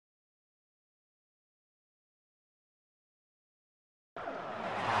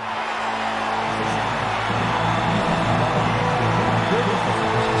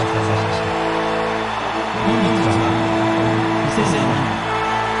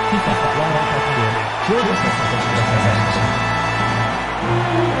FIFA ワールドカップを協力させてくださいました。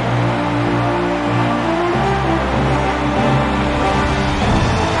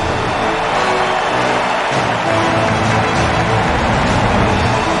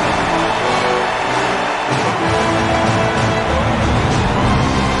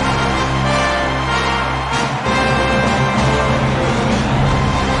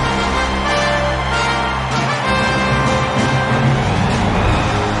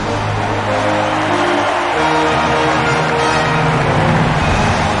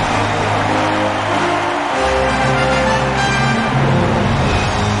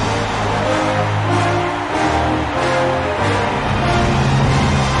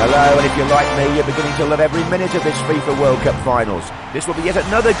Hello, and if you're like me, you're beginning to love every minute of this FIFA World Cup finals. This will be yet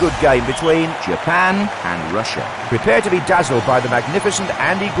another good game between Japan and Russia. Prepare to be dazzled by the magnificent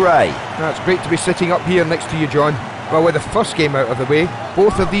Andy Gray. It's great to be sitting up here next to you, John. Well, with the first game out of the way,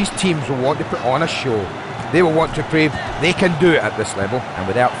 both of these teams will want to put on a show. They will want to prove they can do it at this level. And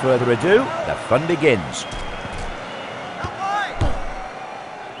without further ado, the fun begins.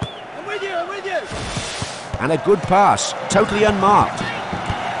 I'm with you! And a good pass, totally unmarked.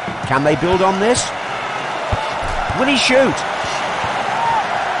 Can they build on this? Will he shoot?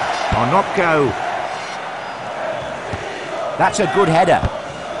 Or not go? That's a good header.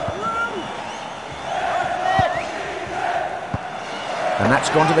 And that's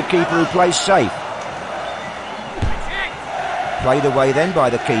gone to the keeper, who plays safe. Played away then by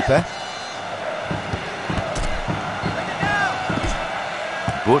the keeper.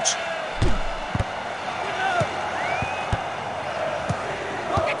 But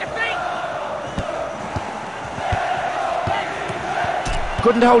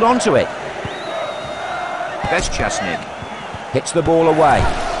couldn't hold on to it. Chasnik hits the ball away.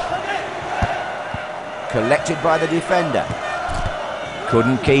 Collected by the defender.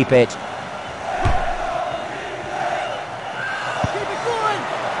 Couldn't keep it.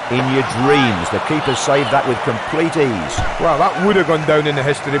 In your dreams, the keeper saved that with complete ease. Well, that would have gone down in the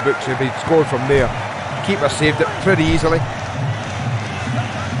history books if he'd scored from there. Keeper saved it pretty easily.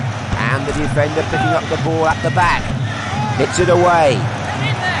 And the defender picking up the ball at the back. Hits it away.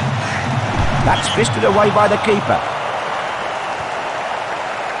 That's fisted away by the keeper.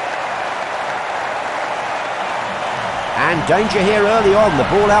 And danger here early on, the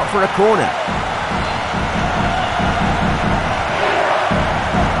ball out for a corner.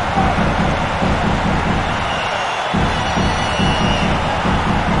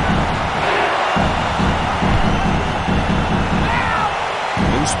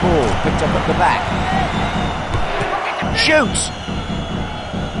 Loose ball picked up at the back. Shoots!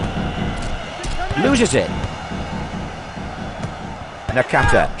 Loses it.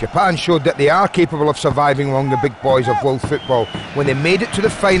 Nakata. Japan showed that they are capable of surviving among the big boys of world football when they made it to the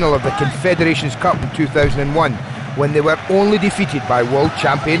final of the Confederations Cup in 2001, when they were only defeated by world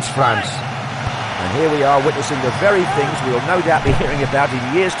champions France. And here we are witnessing the very things we'll no doubt be hearing about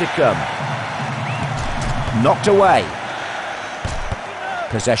in years to come. Knocked away.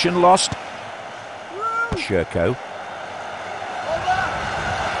 Possession lost. Shirko.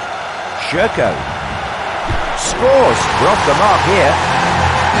 Scores! We're off the mark here.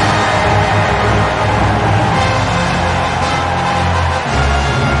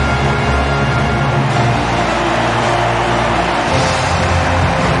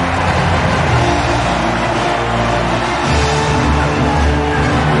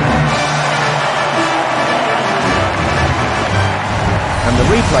 And the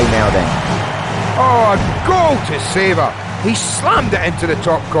replay now then. Oh, a goal to savour! He slammed it into the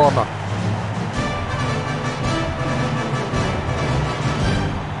top corner.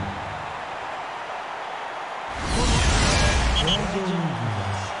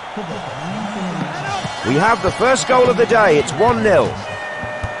 We have the first goal of the day. It's 1-0.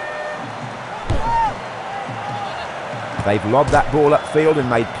 They've lobbed that ball upfield and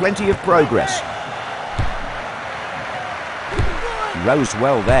made plenty of progress. Rose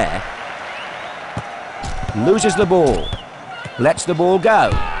well there. Loses the ball. Lets the ball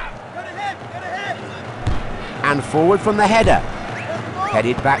go. And forward from the header.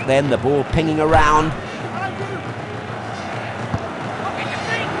 Headed back then, the ball pinging around.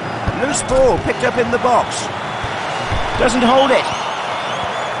 Loose ball picked up in the box. Doesn't hold it.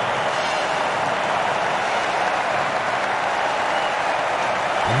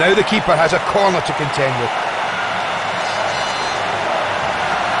 And now the keeper has a corner to contend with.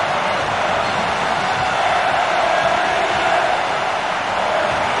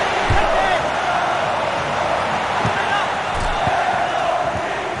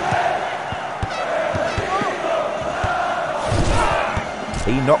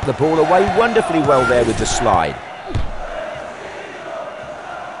 He knocked the ball away wonderfully well there with the slide.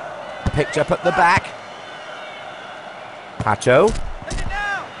 Picked up at the back. Pato.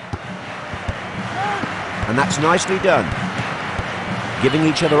 And that's nicely done. Giving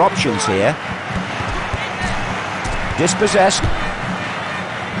each other options here. Dispossessed.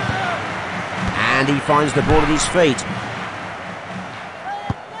 And he finds the ball at his feet.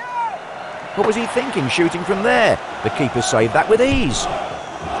 What was he thinking, shooting from there? The keeper saved that with ease.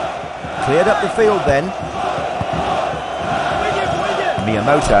 Cleared up the field then.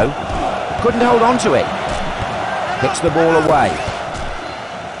 Miyamoto couldn't hold on to it. Hits the ball away.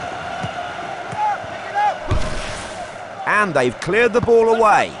 And they've cleared the ball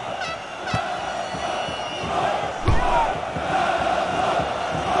away.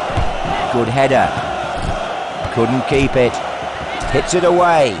 Good header. Couldn't keep it. Hits it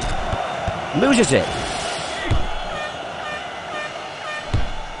away. Loses it.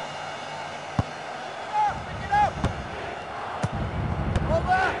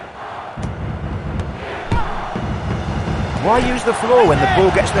 Why use the floor when the ball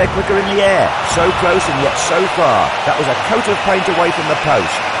gets there quicker in the air? So close and yet so far. That was a coat of paint away from the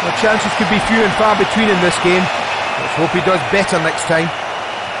post. The chances could be few and far between in this game. Let's hope he does better next time.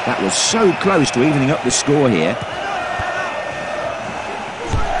 That was so close to evening up the score here.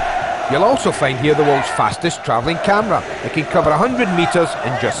 You'll also find here the world's fastest travelling camera. It can cover 100 metres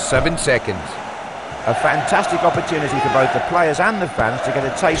in just 7 seconds. A fantastic opportunity for both the players and the fans to get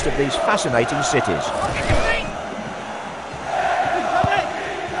a taste of these fascinating cities.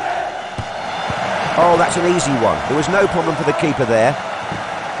 Oh, that's an easy one. There was no problem for the keeper there.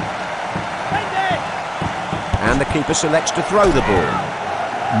 And the keeper selects to throw the ball.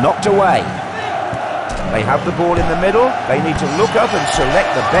 Knocked away. They have the ball in the middle. They need to look up and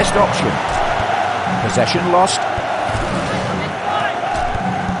select the best option. Possession lost.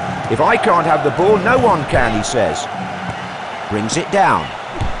 If I can't have the ball, no one can, he says. Brings it down.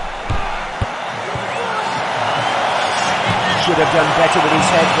 Should have done better with his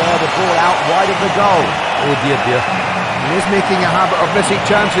head there. The ball out wide of the goal. Oh dear, dear. He is making a habit of missing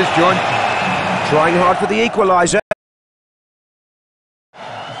chances, John. Trying hard for the equaliser.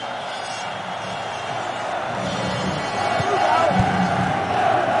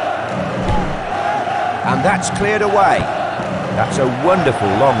 And that's cleared away. That's a wonderful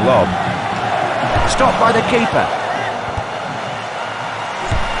long lob. Stopped by the keeper.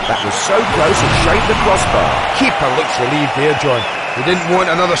 That was so close it shaved the crossbar. Keeper looks relieved there, John. He didn't want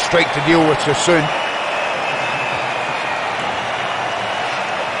another strike to deal with so soon.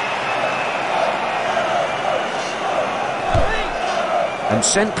 And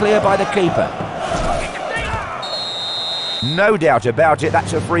sent clear by the keeper. No doubt about it,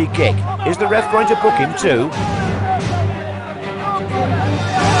 that's a free kick. Is the ref going to book him too?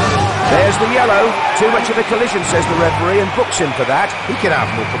 There's the yellow. Too much of a collision, says the referee, and books him for that. He can have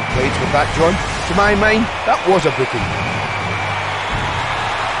no complaints with that, John. To my mind, that was a booking.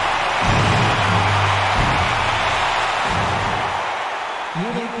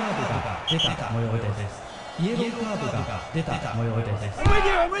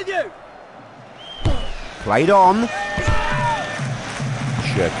 I'm with you! Played on.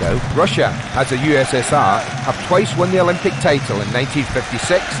 Shirko. Russia, as the USSR, have twice won the Olympic title in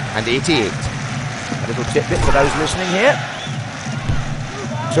 1956 and 88. A little tidbit for those listening here.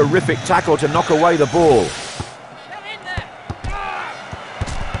 Terrific tackle to knock away the ball.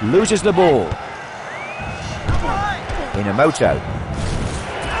 Loses the ball. Inamoto.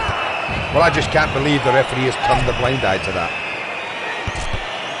 Well, I just can't believe the referee has turned a blind eye to that.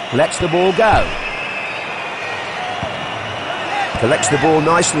 Lets the ball go. Collects the ball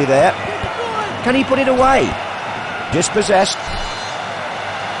nicely there. Can he put it away? Dispossessed.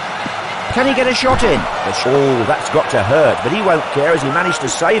 Can he get a shot in? Oh, that's got to hurt, but he won't care as he managed to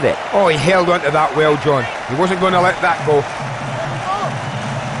save it. Oh, he held on to that well, John. He wasn't going to let that go.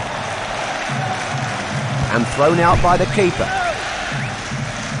 And thrown out by the keeper.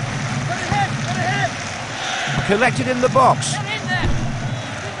 Collected in the box.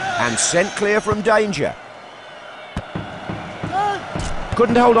 And sent clear from danger.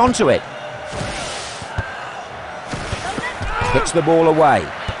 Couldn't hold on to it. Hits the ball away.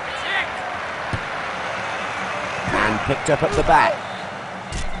 And picked up at the back.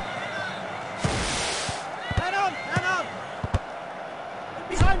 Man on!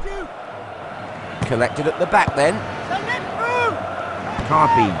 Behind you! Collected at the back then. Send it through!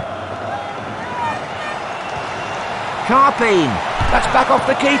 Carpine. That's back off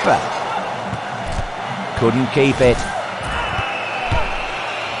the keeper. Couldn't keep it.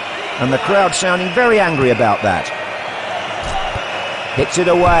 And the crowd sounding very angry about that. Hits it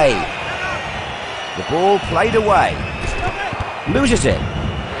away. The ball played away. Loses it.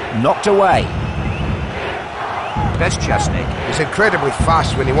 Knocked away. That's Chasnik. He's incredibly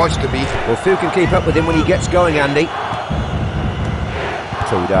fast when he wants to be. Well, who can keep up with him when he gets going, Andy?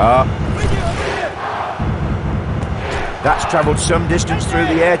 Tudor. That's travelled some distance through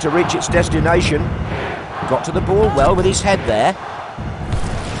the air to reach its destination. Got to the ball well with his head there.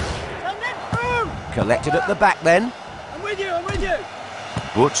 Collected at the back then. I'm with you, I'm with you.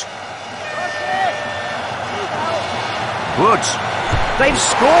 Woods. Woods. They've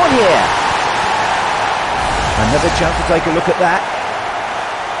scored here. Another chance to take a look at that.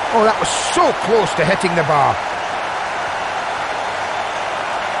 Oh, that was so close to hitting the bar.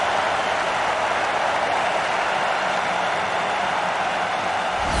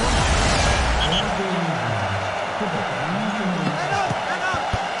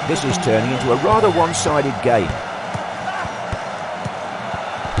 This is turning into a rather one-sided game.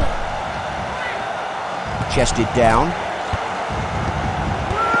 Chested down.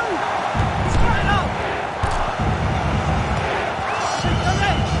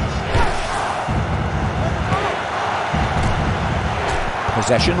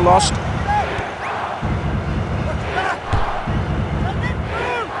 Possession lost.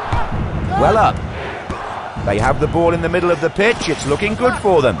 Well up. They have the ball in the middle of the pitch. It's looking good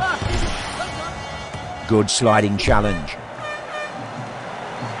for them. Good sliding challenge.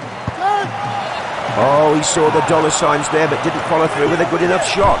 Oh, he saw the dollar signs there but didn't follow through with a good enough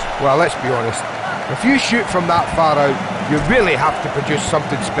shot. Well, let's be honest. If you shoot from that far out, you really have to produce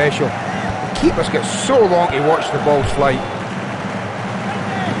something special. The keepers get so long to watch the ball's flight.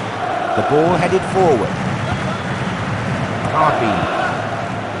 The ball headed forward. Harpy.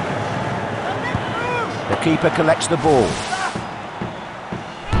 The keeper collects the ball.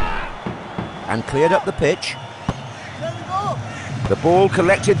 And cleared up the pitch. The ball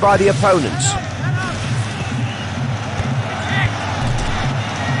collected by the opponents.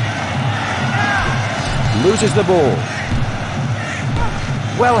 Loses the ball.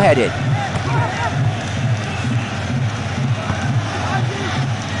 Well headed.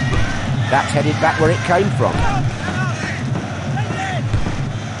 That's headed back where it came from.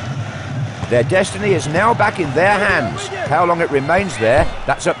 Their destiny is now back in their hands. How long it remains there,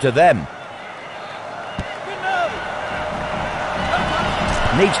 that's up to them.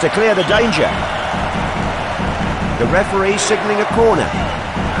 Needs to clear the danger. The referee signalling a corner.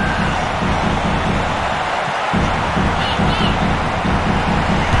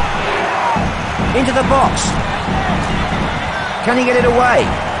 Into the box. Can he get it away?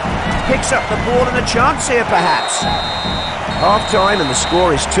 Picks up the ball and a chance here perhaps. Half-time and the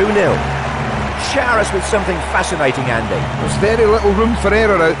score is 2-0. Shower us with something fascinating, Andy. There's very little room for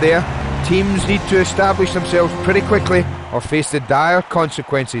error out there. Teams need to establish themselves pretty quickly or face the dire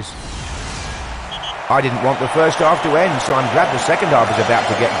consequences. I didn't want the first half to end, so I'm glad the second half is about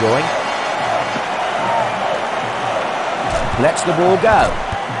to get going. Lets the ball go.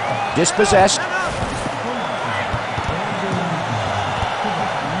 Dispossessed.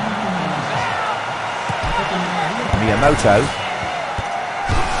 Miyamoto.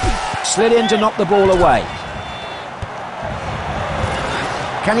 Slid in to knock the ball away.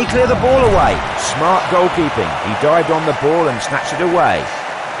 Can he clear the ball away? Smart goalkeeping. He dived on the ball and snatched it away.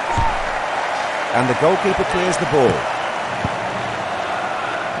 And the goalkeeper clears the ball.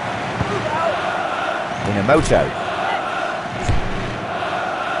 Minamoto.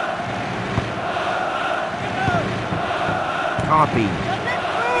 Harpy.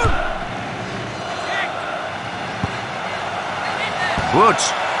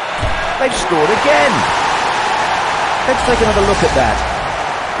 Woods. They've scored again. Let's take another look at that.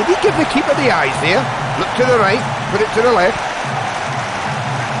 Did he give the keeper the eyes there? Look to the right, put it to the left.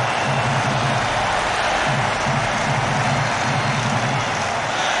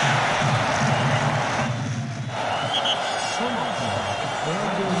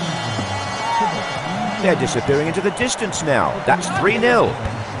 They're disappearing into the distance now. That's 3-0.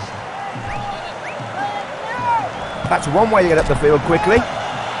 That's one way to get up the field quickly.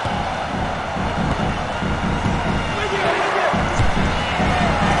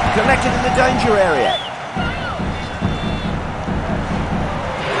 Collected in the danger area.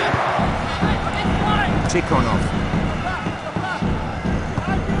 Tikhonov.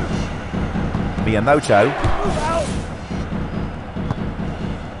 Miyamoto.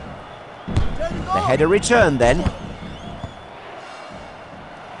 The header returned then.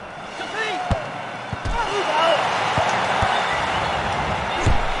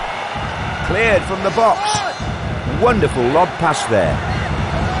 Cleared from the box. Wonderful lob pass there.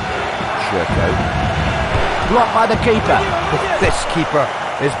 Shirko. Blocked by the keeper. This keeper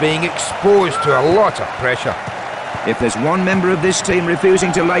is being exposed to a lot of pressure. If there's one member of this team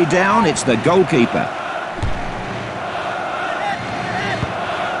refusing to lay down, it's the goalkeeper.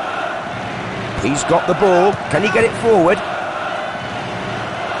 He's got the ball. Can he get it forward?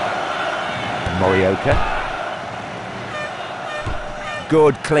 Morioka.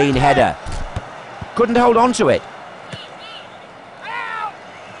 Good, clean header. Couldn't hold on to it.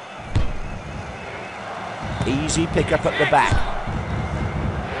 Easy pick up at the back.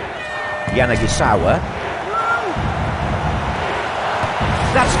 Yanagisawa.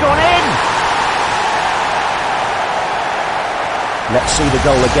 That's gone in! Let's see the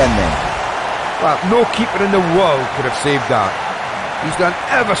goal again then. Well, no keeper in the world could have saved that. He's done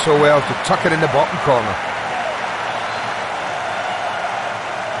ever so well to tuck it in the bottom corner.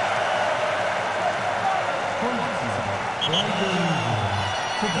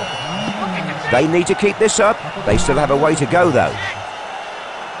 They need to keep this up. They still have a way to go, though.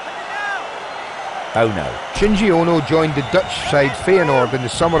 Oh no. Shinji Ono joined the Dutch side Feyenoord in the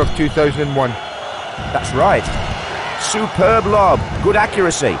summer of 2001. That's right. Superb lob. Good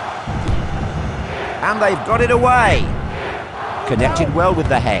accuracy. And they've got it away. Connected well with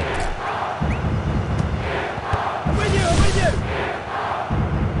the head. I'm with you.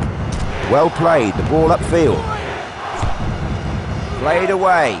 Well played. The ball upfield. Played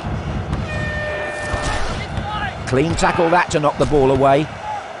away. Clean tackle that to knock the ball away.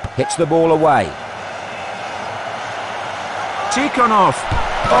 Hits the ball away. Tikhonov.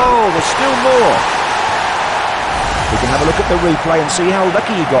 Oh, there's still more. We can have a look at the replay and see how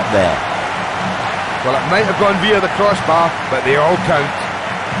lucky he got there. Well, it might have gone via the crossbar, but they all count.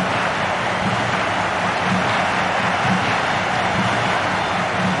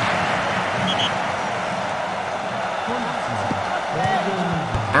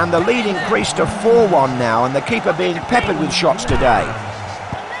 And the lead increased to 4-1 now, and the keeper being peppered with shots today.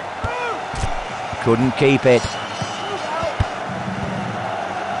 Couldn't keep it.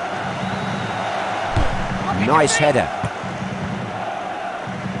 Nice header.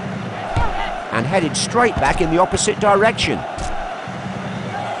 And headed straight back in the opposite direction.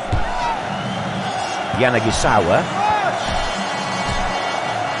 Yanagisawa.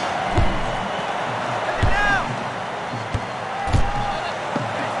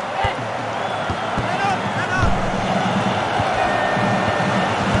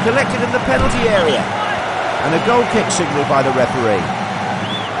 Collected in the penalty area. And a goal kick signalled by the referee.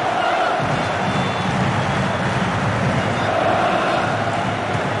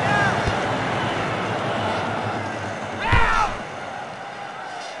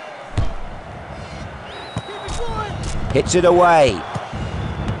 Hits it away.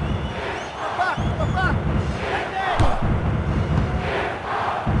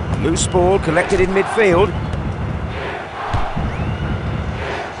 Loose ball collected in midfield.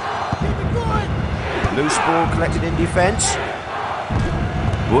 Loose ball collected in defence.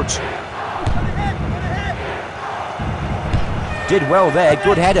 But did well there,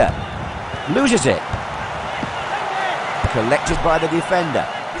 good header. Loses it. Collected by the defender.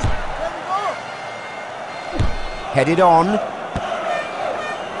 Headed on.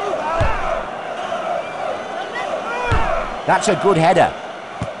 That's a good header.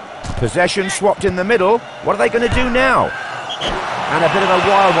 Possession swapped in the middle. What are they going to do now? And a bit of a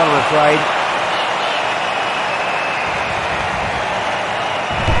wild one, I'm afraid.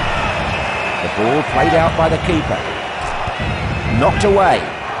 The ball played out by the keeper. Knocked away.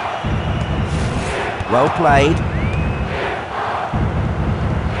 Well played.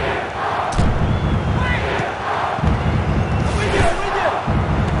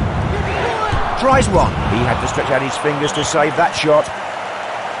 Tries one. He had to stretch out his fingers to save that shot.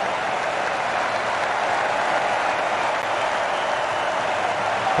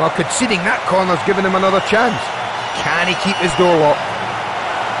 Well, conceding that corner's given him another chance. Can he keep his door locked?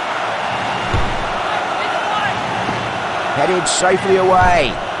 Headed safely away.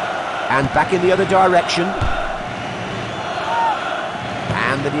 And back in the other direction.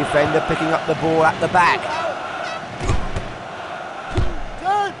 And the defender picking up the ball at the back.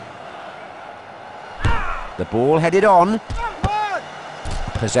 The ball headed on.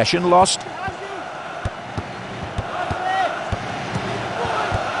 Possession lost.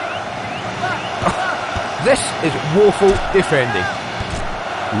 This is woeful defending.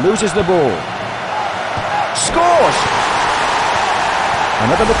 Loses the ball. Scores!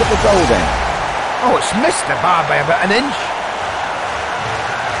 Another look at the goal then. Oh, it's missed the bar by about an inch.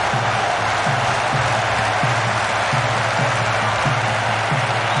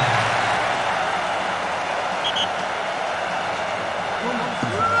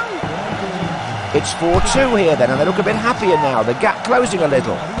 It's 4-2 here then, and they look a bit happier now. The gap closing a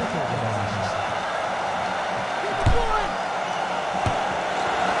little.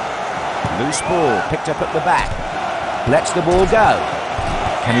 Loose ball, picked up at the back. Lets the ball go.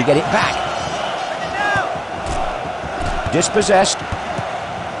 Can he get it back? Dispossessed.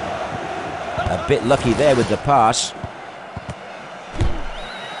 A bit lucky there with the pass.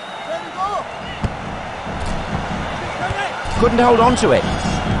 Couldn't hold on to it.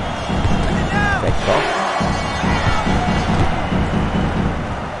 Tikhonov.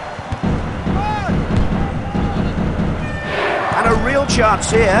 And a real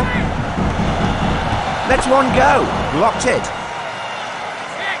chance here. Lets one go. Blocked it.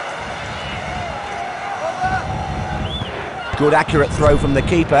 Good accurate throw from the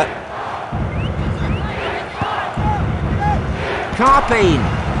keeper. Karpin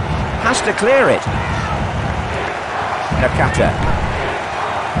has to clear it. Nakata.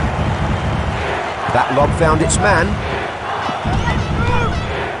 That lob found its man.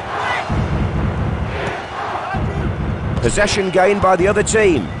 Possession gained by the other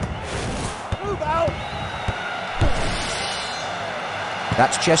team.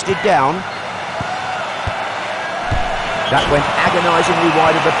 That's chested down. That went agonisingly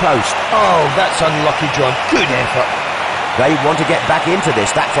wide of the post. Oh, that's unlucky, John. Good effort. They want to get back into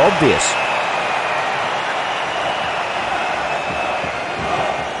this, that's obvious.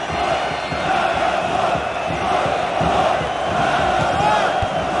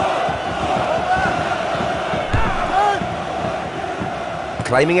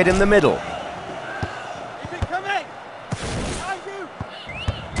 Claiming it in the middle.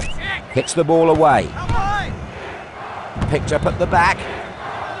 Hits the ball away. Picked up at the back.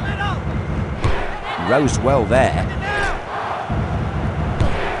 Rose well there.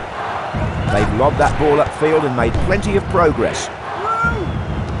 They've lobbed that ball upfield and made plenty of progress.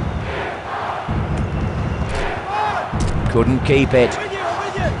 Couldn't keep it.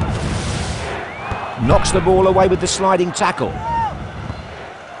 Knocks the ball away with the sliding tackle.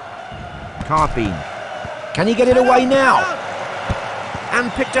 Karpin. Can he get it away now? And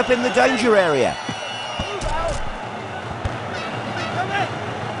picked up in the danger area.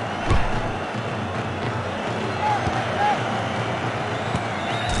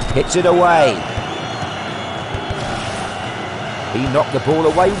 Hits it away. He knocked the ball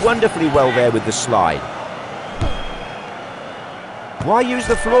away wonderfully well there with the slide. Why use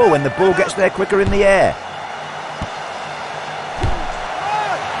the floor when the ball gets there quicker in the air?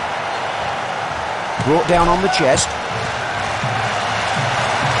 Brought down on the chest.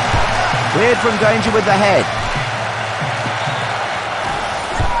 Cleared from danger with the head.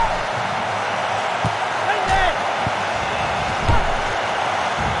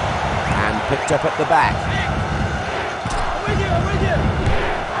 And picked up at the back.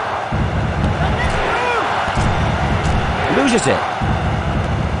 Loses it.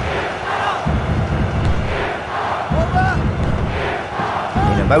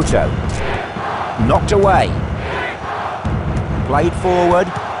 Minamoto. Knocked away. Played forward.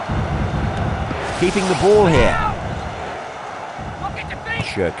 Keeping the ball here.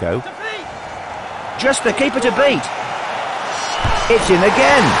 Shirko. Just the keeper to beat. It's in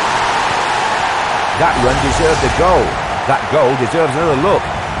again. That run deserved a goal. That goal deserves another look.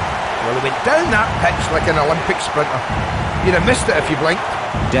 Well, he went down that pitch like an Olympic sprinter. You'd have missed it if you blinked.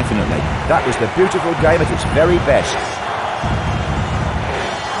 Definitely. That was the beautiful game at its very best.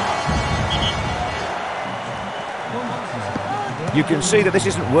 You can see that this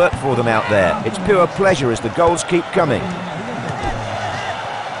isn't work for them out there. It's pure pleasure as the goals keep coming.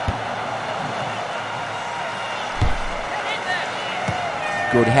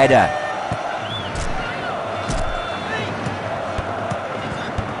 Good header.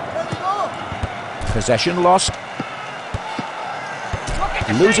 Possession lost.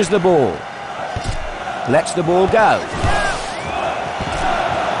 Loses the ball. Lets the ball go.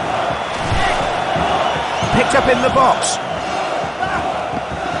 Picked up in the box.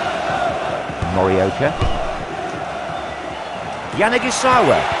 Morishima.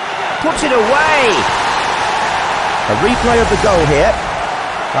 Yanagisawa puts it away. A replay of the goal here.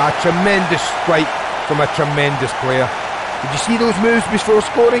 A tremendous strike from a tremendous player. Did you see those moves before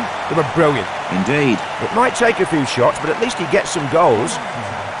scoring? They were brilliant. Indeed. It might take a few shots, but at least he gets some goals.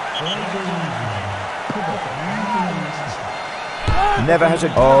 Never has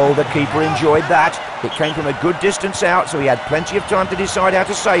a... Oh, the keeper enjoyed that. It came from a good distance out, so he had plenty of time to decide how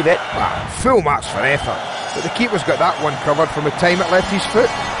to save it. Full marks for effort. But the keeper's got that one covered from the time it left his foot.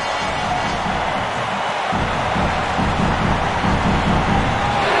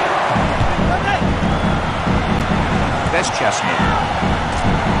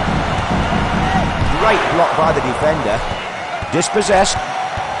 Great block by the defender. Dispossessed.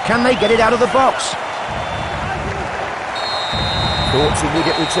 Can they get it out of the box? Thoughts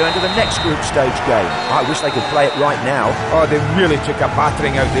immediate return to the next group stage game. I wish they could play it right now. Oh, they really took a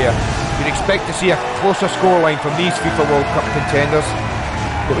battering out there. You'd expect to see a closer scoreline from these FIFA World Cup contenders.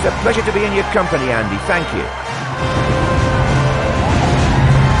 It was a pleasure to be in your company, Andy. Thank you.